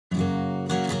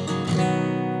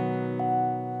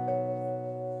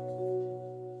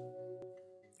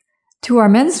To our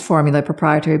men's formula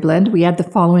proprietary blend, we add the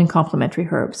following complementary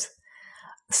herbs.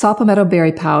 Sapalmetto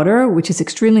berry powder, which is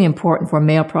extremely important for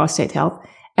male prostate health,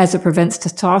 as it prevents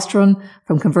testosterone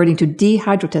from converting to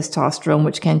dihydrotestosterone,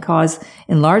 which can cause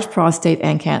enlarged prostate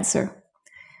and cancer.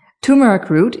 Turmeric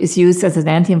root is used as an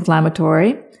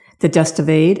anti-inflammatory, digestive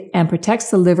aid, and protects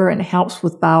the liver and helps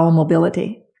with bowel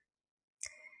mobility.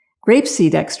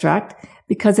 Grapeseed extract,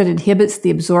 because it inhibits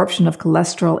the absorption of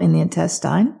cholesterol in the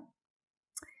intestine.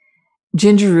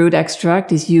 Ginger root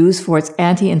extract is used for its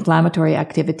anti-inflammatory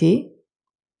activity.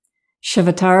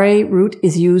 Shivatari root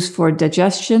is used for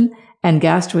digestion and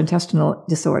gastrointestinal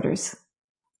disorders.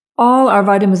 All our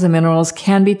vitamins and minerals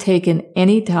can be taken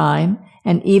anytime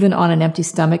and even on an empty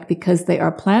stomach because they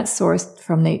are plant-sourced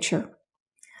from nature.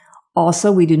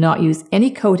 Also, we do not use any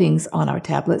coatings on our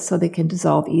tablets so they can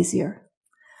dissolve easier.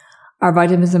 Our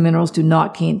vitamins and minerals do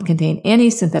not contain any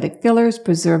synthetic fillers,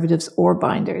 preservatives, or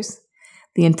binders.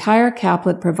 The entire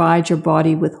caplet provides your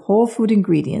body with whole food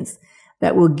ingredients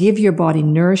that will give your body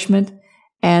nourishment,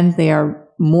 and they are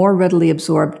more readily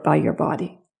absorbed by your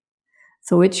body.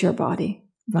 So it's your body.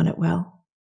 Run it well.